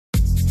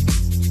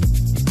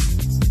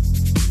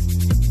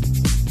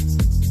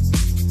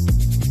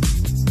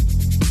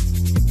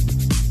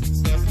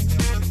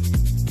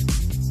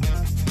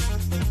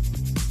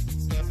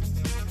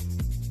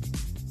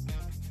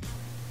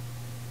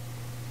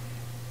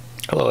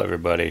Hello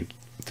everybody.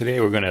 Today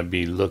we're going to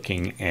be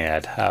looking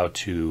at how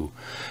to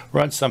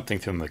run something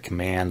from the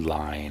command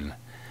line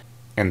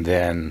and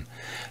then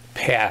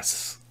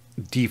pass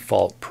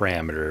default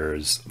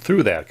parameters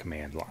through that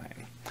command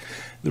line.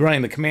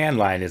 Running the command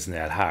line isn't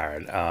that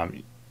hard.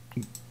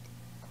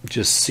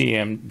 Just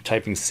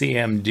typing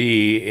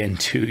CMD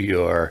into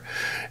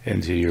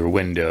your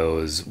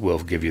Windows will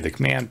give you the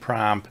command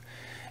prompt,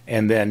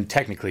 and then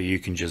technically you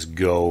can just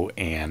go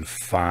and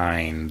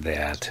find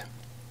that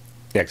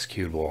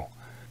executable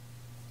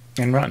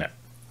and run it.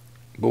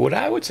 But what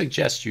I would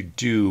suggest you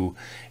do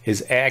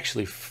is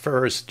actually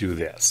first do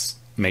this.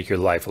 Make your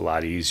life a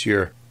lot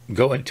easier.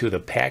 Go into the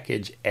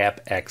package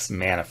AppX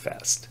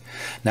manifest.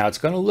 Now it's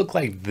going to look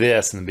like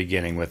this in the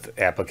beginning with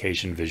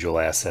application, visual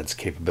assets,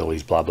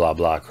 capabilities, blah, blah,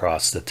 blah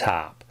across the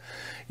top.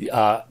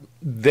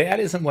 That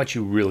isn't what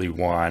you really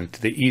want.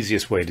 The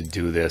easiest way to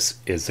do this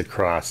is to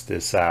cross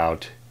this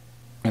out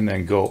and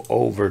then go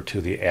over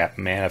to the app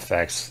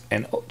manifest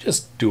and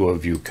just do a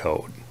view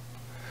code.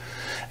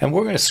 And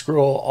we're going to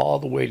scroll all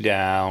the way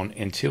down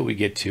until we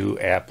get to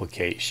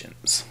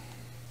applications.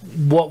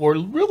 What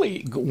we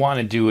really want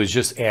to do is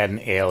just add an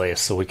alias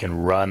so we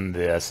can run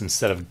this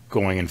instead of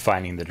going and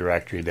finding the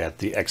directory that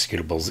the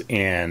executable's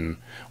in.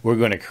 We're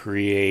going to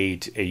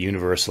create a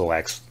universal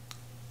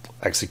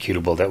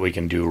executable that we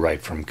can do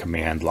right from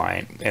command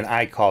line. And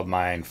I called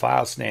mine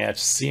file snatch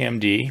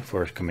cmd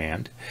for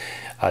command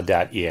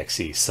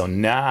 .exe. So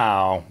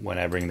now when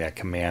I bring that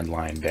command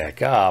line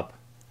back up,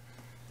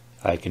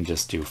 I can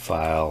just do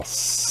file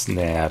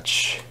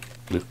snatch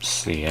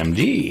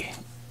cmd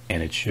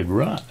and it should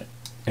run.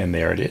 And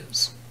there it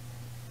is.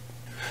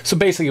 So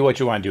basically what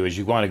you want to do is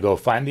you want to go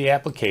find the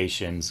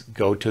applications,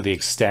 go to the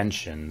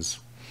extensions,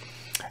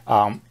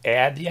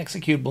 add the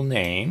executable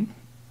name,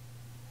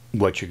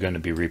 what you're going to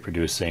be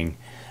reproducing.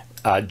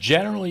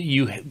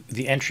 Generally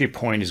the entry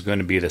point is going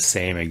to be the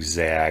same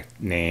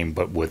exact name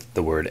but with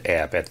the word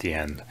app at the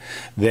end.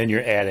 Then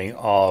you're adding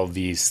all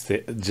these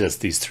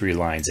just these 3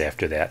 lines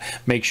after that.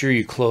 Make sure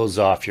you close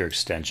off your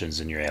extensions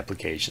and your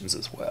applications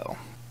as well.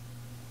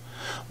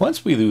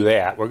 Once we do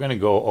that, we're going to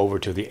go over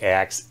to the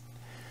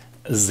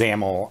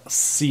XAML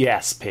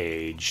CS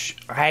page.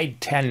 I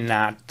tend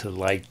not to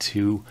like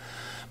to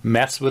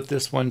mess with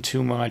this one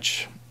too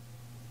much,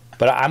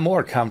 but I'm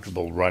more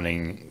comfortable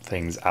running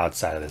things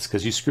outside of this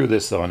because you screw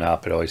this one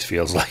up, it always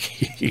feels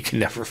like you can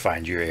never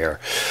find your error.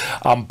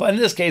 But in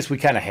this case, we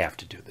kind of have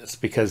to do this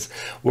because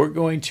what we're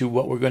going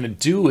to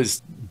do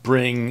is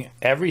bring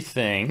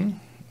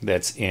everything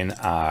that's in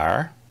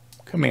our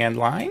command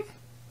line,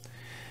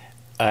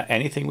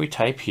 anything we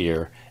type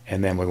here,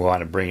 and then we want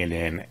to bring it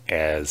in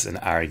as an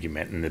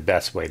argument, and the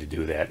best way to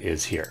do that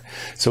is here.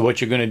 So what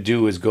you're going to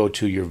do is go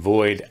to your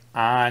void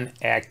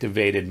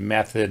onActivated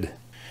method,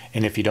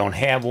 and if you don't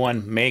have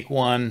one, make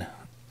one.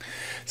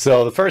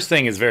 So the first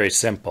thing is very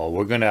simple.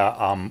 We're going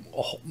to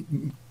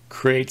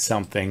create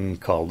something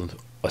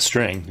called a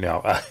string.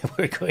 No,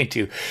 we're going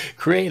to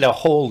create a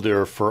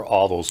holder for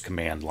all those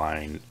command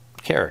line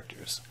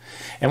characters,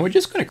 and we're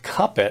just going to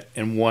cup it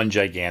in one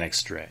gigantic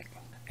string.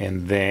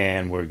 And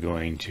then we're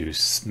going to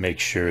make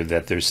sure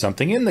that there's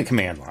something in the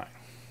command line.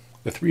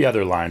 The 3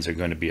 other lines are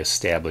going to be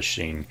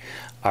establishing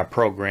our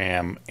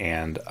program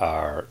and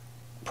our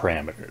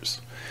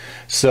parameters.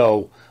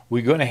 So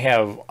we're going to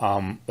have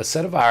a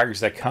set of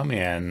args that come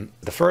in.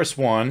 The first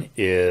one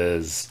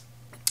is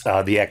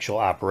the actual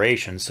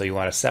operation. So you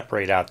want to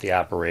separate out the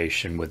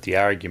operation with the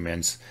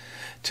arguments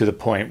to the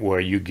point where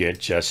you get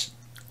just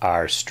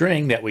our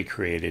string that we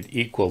created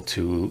equal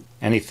to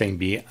anything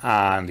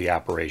beyond the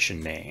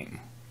operation name.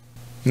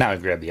 Now I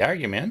grab the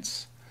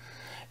arguments,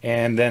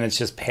 and then it's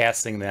just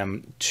passing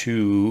them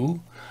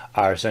to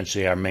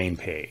essentially our main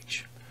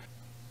page.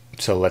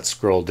 So let's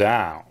scroll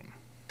down.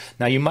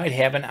 Now you might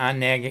have an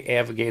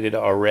onNavigated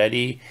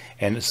already,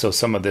 and so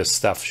some of this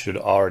stuff should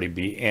already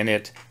be in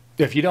it.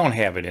 If you don't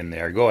have it in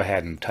there, go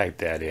ahead and type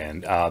that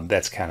in.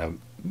 That's kind of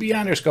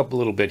beyond our scope a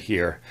little bit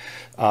here.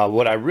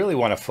 What I really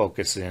want to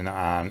focus in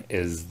on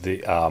is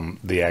the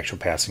actual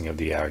passing of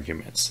the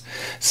arguments.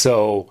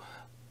 So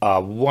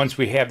once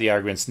we have the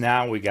arguments,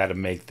 now we got to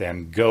make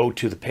them go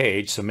to the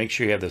page. So make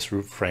sure you have this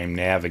root frame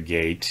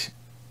navigate.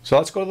 So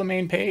let's go to the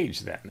main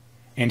page then.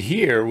 And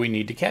here we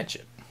need to catch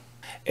it.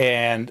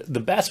 And the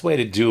best way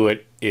to do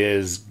it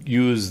is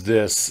use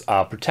this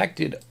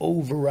protected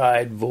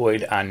override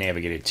void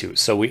onNavigated to.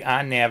 So we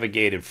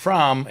onNavigated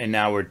from, and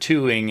now we're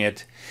toing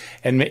it.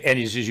 And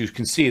as you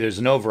can see, there's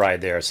an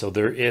override there. So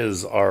there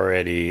is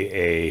already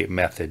a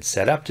method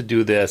set up to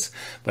do this.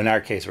 But in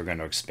our case, we're going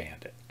to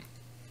expand it.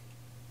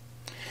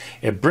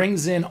 It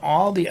brings in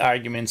all the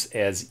arguments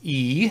as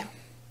E,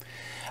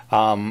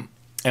 and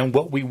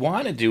what we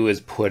want to do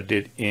is put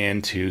it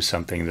into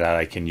something that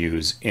I can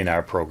use in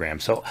our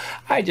program. So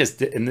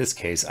in this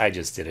case, I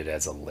just did it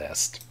as a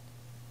list.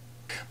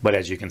 But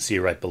as you can see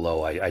right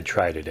below, I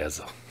tried it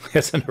as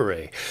an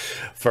array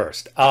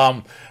first.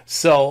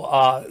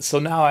 So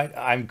now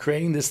I'm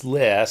creating this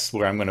list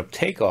where I'm going to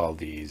take all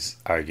these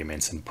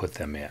arguments and put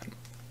them in.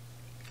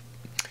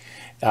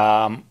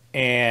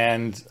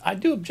 And I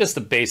do just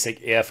a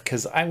basic if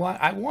because I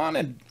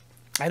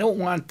don't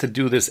want to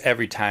do this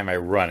every time I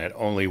run it,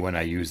 only when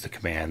I use the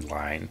command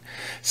line.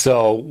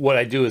 So what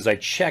I do is I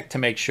check to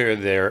make sure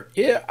there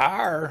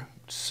are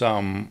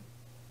some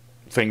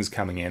things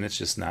coming in, it's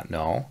just not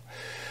null,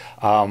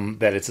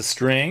 that it's a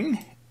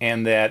string,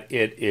 and that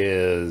it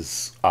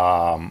is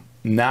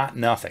not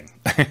nothing,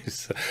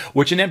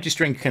 which an empty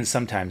string can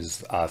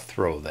sometimes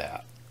throw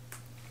that.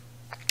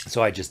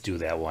 So I just do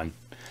that one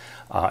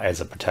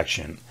as a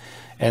protection.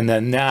 And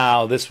then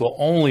now this will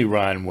only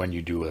run when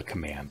you do a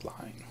command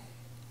line.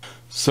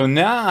 So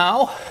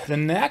now the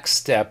next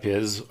step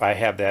is I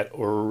have that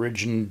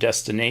origin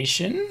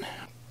destination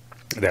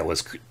that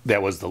was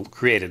the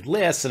created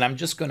list, and I'm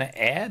just going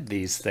to add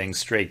these things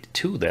straight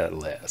to that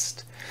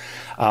list.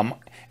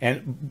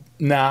 And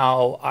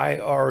now I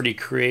already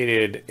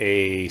created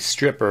a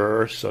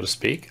stripper, so to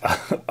speak,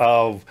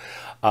 of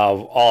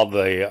all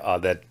the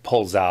that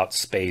pulls out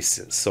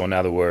spaces. So in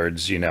other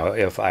words, you know,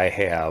 if I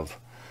have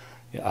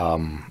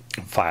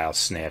file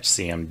snatch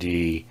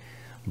CMD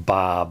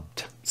Bob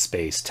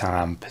space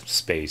Tom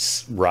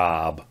space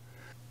Rob,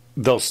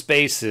 those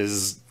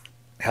spaces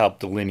help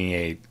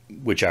delineate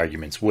which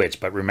arguments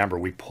which, but remember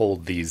we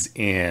pulled these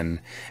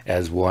in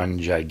as one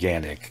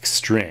gigantic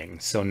string.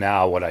 So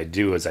now what I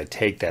do is I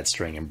take that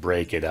string and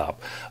break it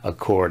up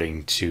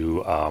according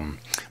to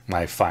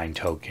my find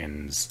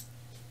tokens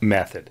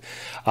method.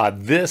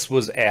 This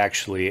was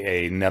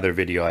actually another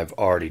video I've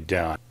already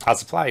done. I'll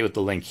supply you with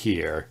the link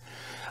here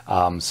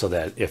so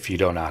that if you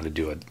don't know how to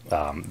do it,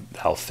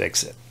 I'll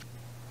fix it.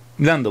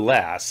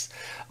 Nonetheless,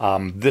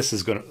 this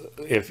is going to,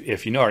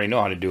 if you already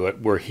know how to do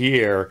it, we're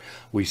here,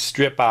 we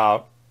strip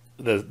out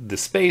the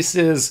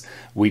spaces,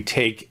 we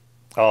take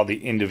all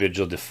the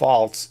individual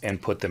defaults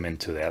and put them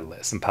into that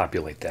list and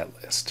populate that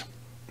list.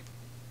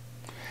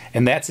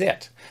 And that's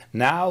it.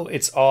 Now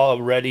it's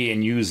all ready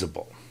and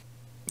usable.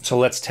 So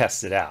let's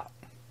test it out.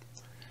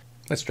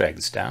 Let's drag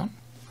this down.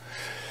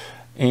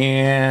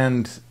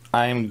 And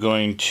I'm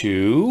going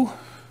to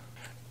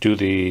do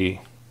the,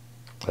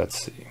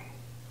 let's see,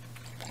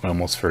 I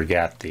almost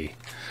forgot the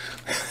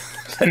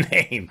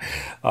name.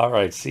 All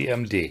right,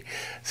 CMD.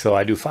 So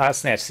I do file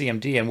snatch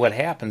CMD, and what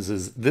happens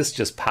is this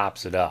just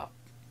pops it up.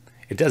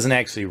 It doesn't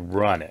actually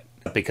run it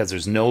because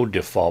there's no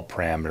default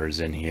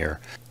parameters in here.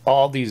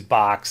 All these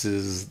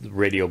boxes,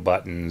 radio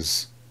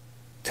buttons,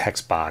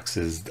 text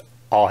boxes,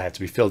 all have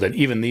to be filled in,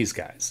 even these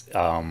guys.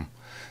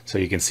 So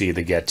you can see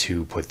the get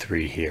 2, put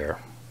 3 here.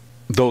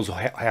 Those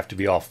have to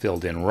be all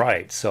filled in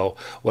right. So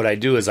what I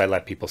do is I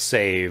let people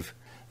save,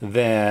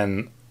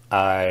 then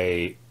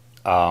I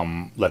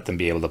let them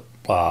be able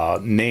to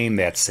name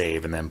that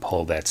save and then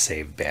pull that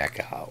save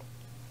back out.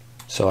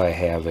 So I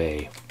have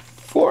a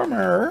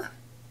former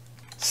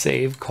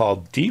save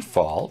called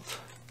default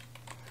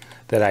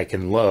that I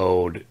can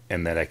load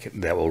and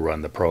that will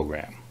run the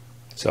program.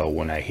 So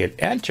when I hit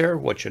enter,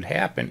 what should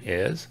happen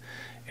is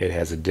it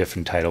has a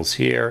different titles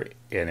here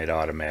and it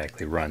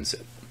automatically runs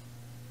it.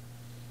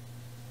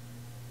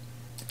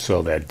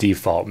 So that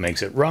default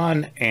makes it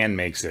run and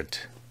makes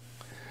it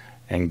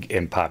and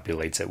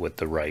populates it with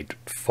the right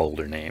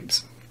folder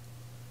names.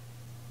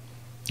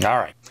 All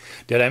right.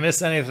 Did I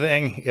miss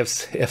anything? If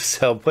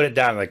so, put it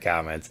down in the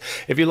comments.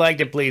 If you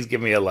liked it, please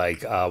give me a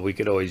like. We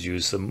could always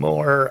use some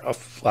more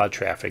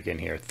traffic in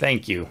here.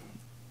 Thank you.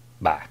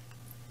 Bye.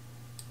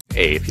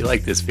 Hey, if you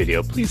like this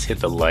video, please hit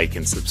the like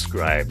and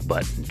subscribe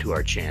button to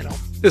our channel.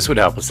 This would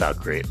help us out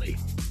greatly.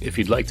 If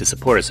you'd like to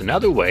support us in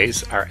other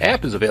ways, our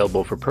app is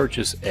available for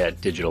purchase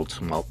at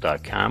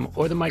digitaltumult.com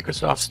or the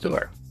Microsoft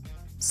Store.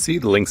 See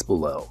the links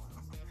below.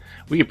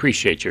 We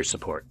appreciate your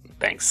support.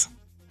 Thanks.